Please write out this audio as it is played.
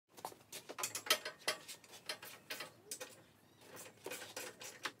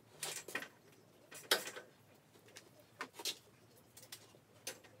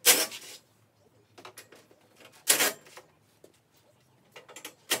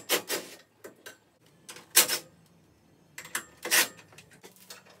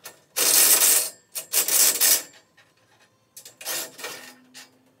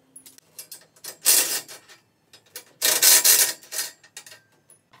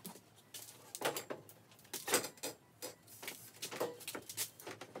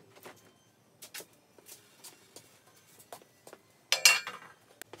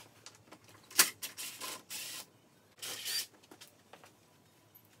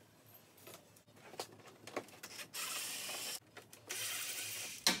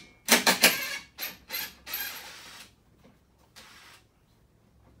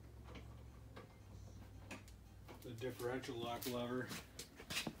differential lock lever.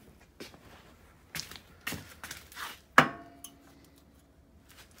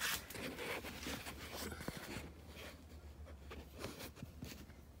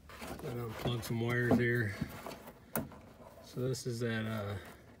 Gotta unplug some wires here. So this is that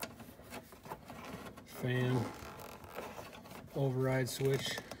fan override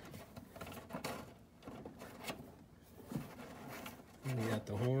switch. And you got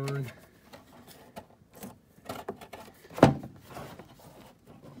the horn.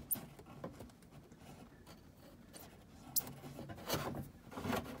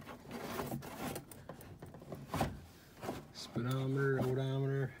 Speedometer,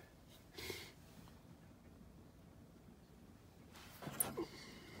 odometer.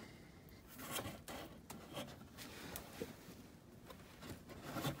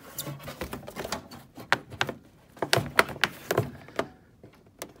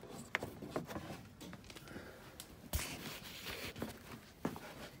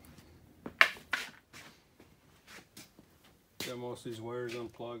 Got most of these wires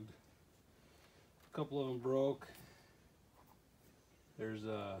unplugged. A couple of them broke. There's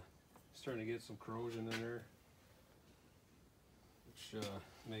starting to get some corrosion in there, which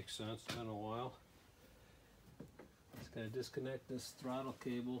makes sense. It's been a while. Just gotta disconnect this throttle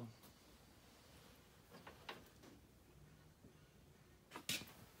cable.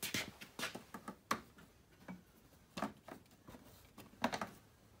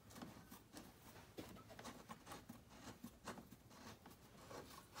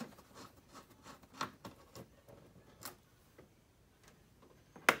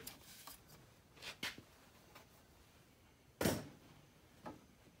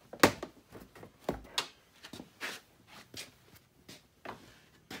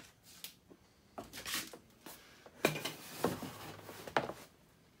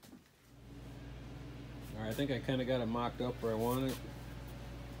 I think I kind of got it mocked up where I want it.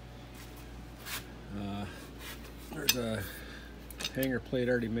 There's a hanger plate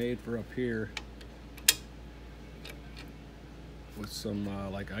already made for up here with some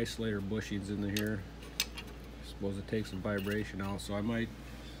like isolator bushings in here. I suppose it takes some vibration out, so I might,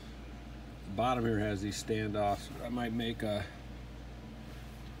 the bottom here has these standoffs. I might make a,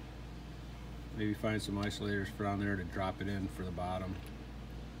 maybe find some isolators for down there to drop it in for the bottom.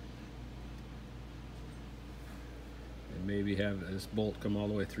 Maybe have this bolt come all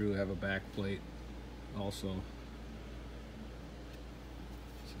the way through, have a back plate also.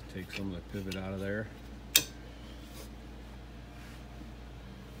 So take some of the pivot out of there.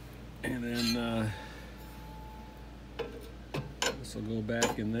 And then this will go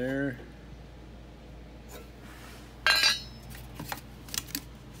back in there.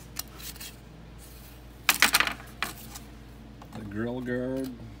 The grill guard,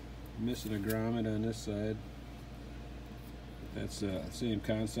 missing a grommet on this side. That's the same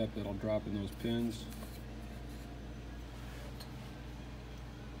concept that'll drop in those pins.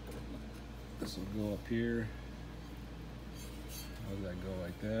 This will go up here. How does that go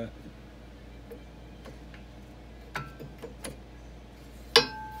like that?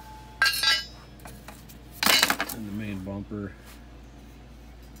 And the main bumper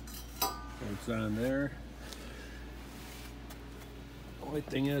goes on there. The only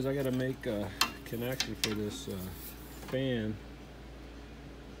thing is I gotta make a connection for this fan.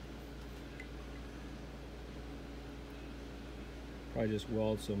 Probably just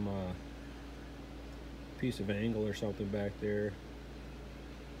weld some piece of angle or something back there,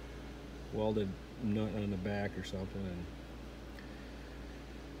 welded nut on the back or something, and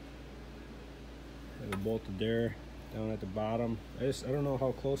have it bolted there down at the bottom. I don't know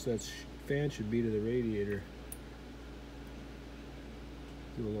how close that fan should be to the radiator.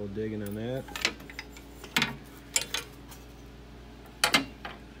 Do a little digging on that.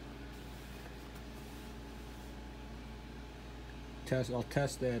 I'll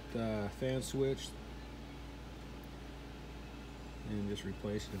test that fan switch and just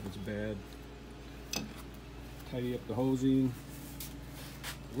replace it if it's bad. Tidy up the hosing.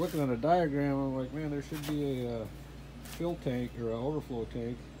 Looking at a diagram, I'm like, man, there should be a fill tank or an overflow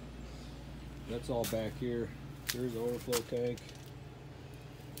tank. That's all back here. Here's the overflow tank.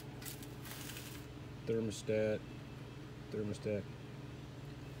 Thermostat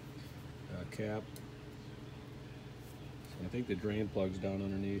cap. I think the drain plug's down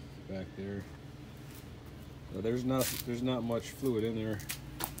underneath back there. So there's not much fluid in there.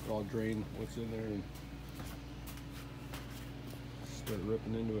 I'll drain what's in there and start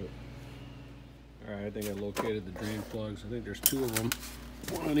ripping into it. All right, I think I located the drain plugs. I think there's two of them,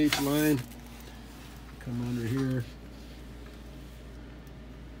 one on each line. Come under here.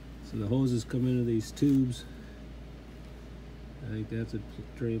 So the hoses come into these tubes think that's a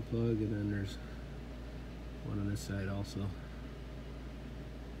drain plug, and then there's one on this side also.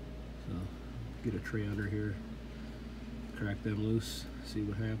 So get a tray under here, crack them loose, see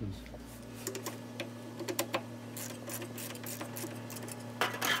what happens.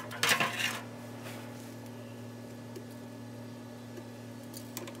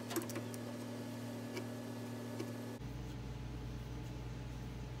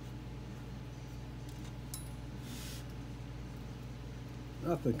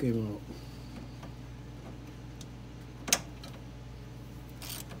 Nothing came out.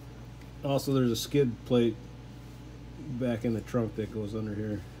 Also, there's a skid plate back in the trunk that goes under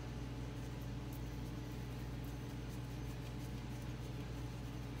here.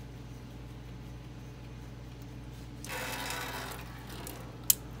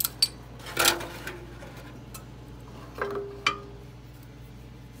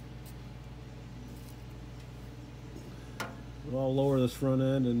 I'll lower this front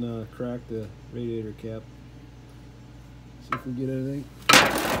end and crack the radiator cap. See if we get anything.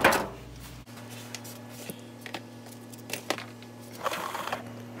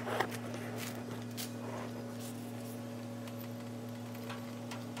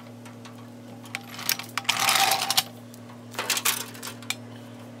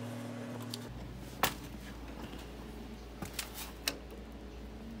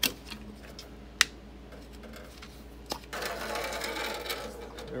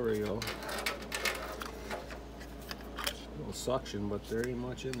 There we go. A little suction, but there ain't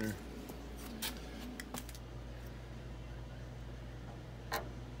much in there.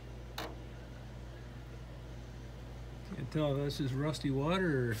 Can't tell if this is rusty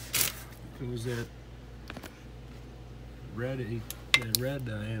water or if it was that red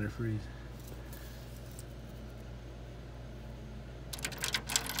antifreeze.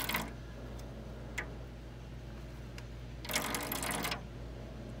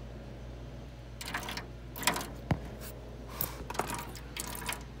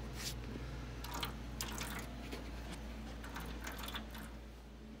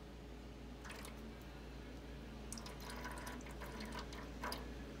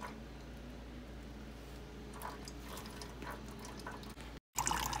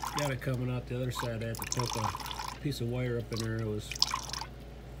 Got it coming out the other side. I had to poke a piece of wire up in there. It was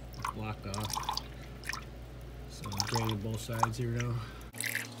blocked off. So I'm draining both sides here now.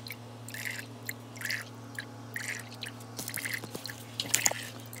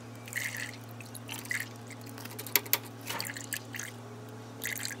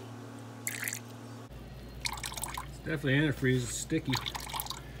 It's definitely antifreeze. It's sticky.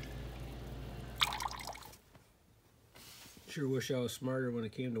 Sure wish I was smarter when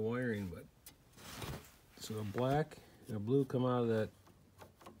it came to wiring, but so a black and a blue come out of that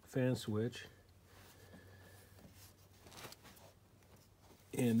fan switch,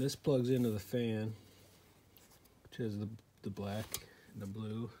 and this plugs into the fan, which has the black and the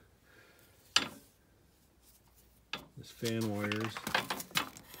blue. This fan wires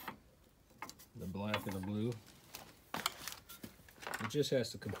the black and the blue. It just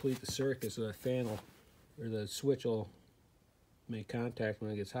has to complete the circuit so that fan will, or the switch will make contact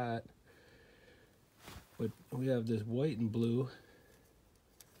when it gets hot. But we have this white and blue,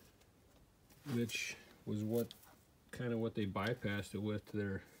 which was what they bypassed it with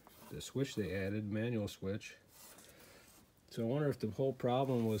the switch they added, manual switch. So I wonder if the whole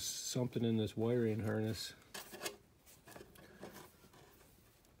problem was something in this wiring harness.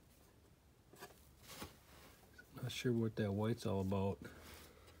 Not sure what that white's all about.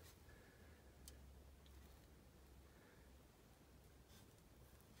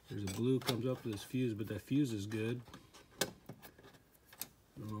 There's a blue comes up to this fuse, but that fuse is good. I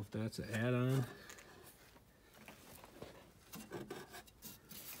don't know if that's an add-on.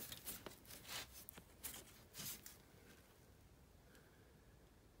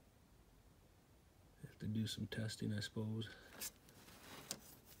 Have to do some testing, I suppose.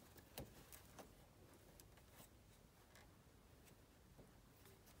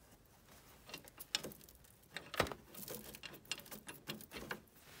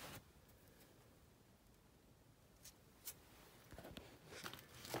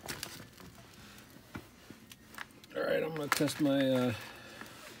 Alright, I'm going to test my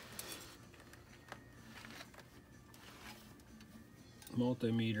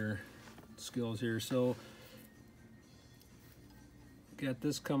multimeter skills here. So, got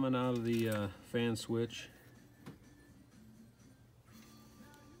this coming out of the fan switch.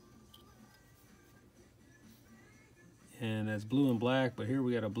 And that's blue and black, but here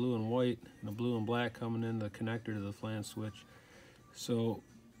we got a blue and white and a blue and black coming in the connector to the fan switch. So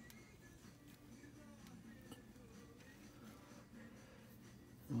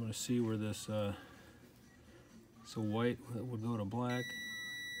going to see where this so white that would go to black.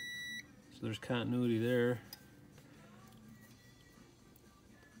 So there's continuity there.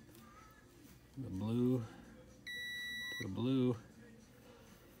 The blue to the blue.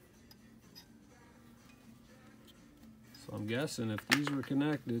 So I'm guessing if these were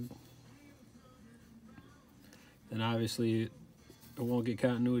connected, then obviously it won't get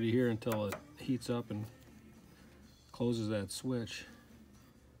continuity here until it heats up and closes that switch.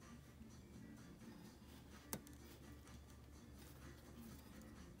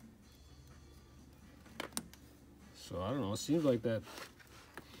 So I don't know, it seems like that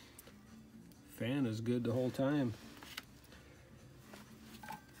fan is good the whole time,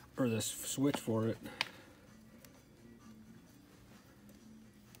 or this switch for it.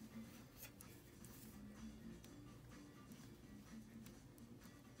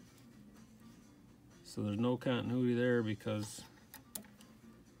 So there's no continuity there because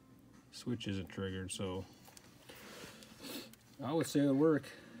the switch isn't triggered. So I would say it'll work.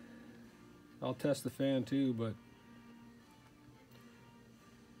 I'll test the fan too, but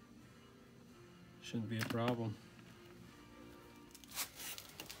shouldn't be a problem.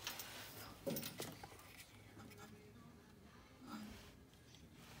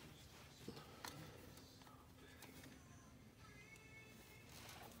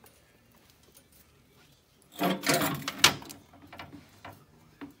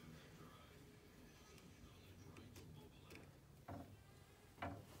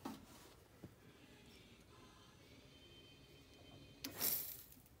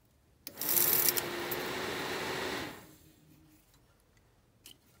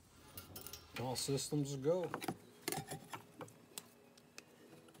 All systems go.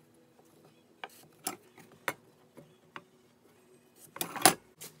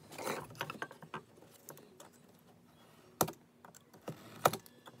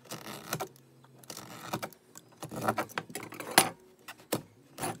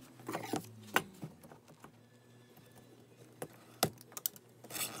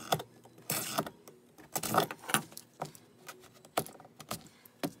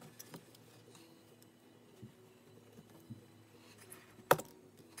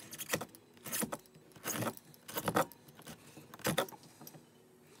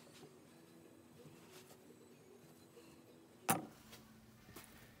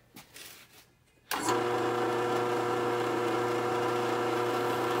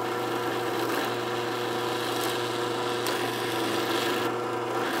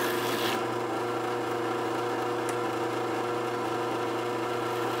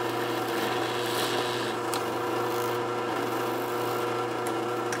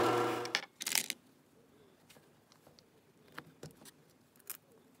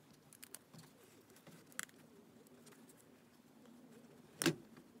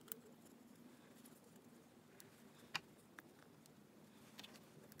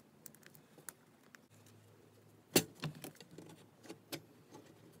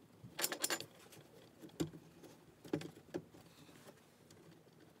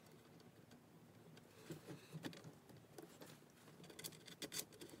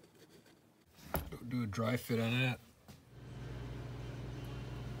 Do a dry fit on that.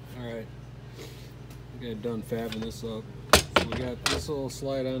 Alright, we got done fabbing this up. So we got this little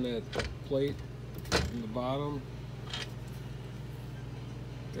slide on that plate in the bottom.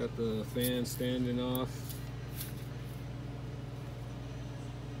 Got the fan standing off.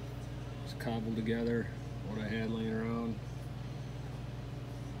 It's cobbled together what I had laying around.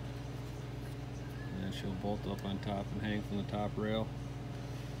 And then she'll bolt up on top and hang from the top rail.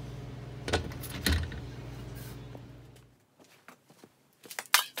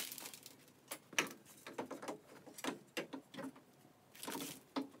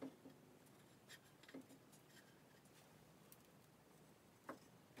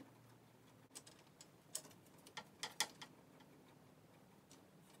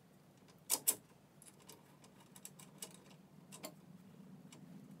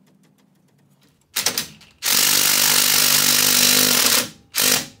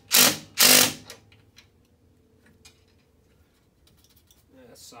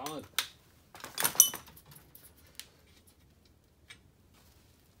 Solid.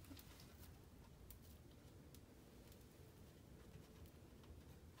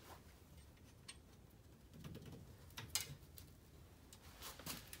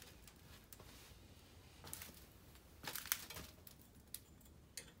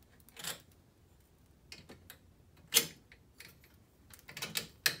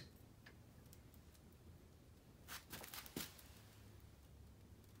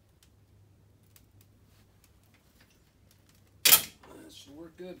 So we're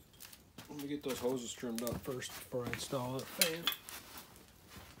good. Let me get those hoses trimmed up first before I install that fan.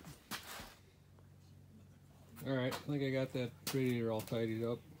 Alright, I think I got that radiator all tidied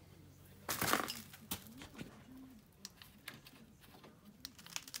up.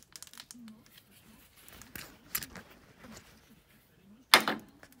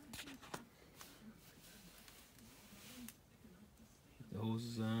 The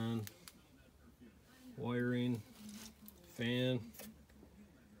hoses on, wiring, fan.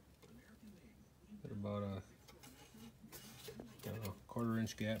 Got about a, I don't know, 1/4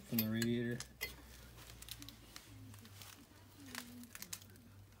 inch gap from the radiator.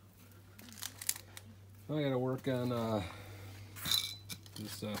 I gotta work on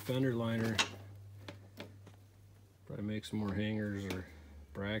this fender liner. Probably make some more hangers or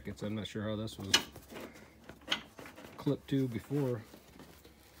brackets. I'm not sure how this was clipped to before.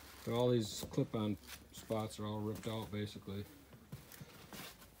 But all these clip-on spots are all ripped out basically.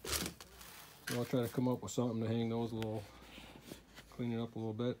 So I'll try to come up with something to hang those clean it up a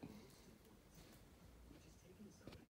little bit.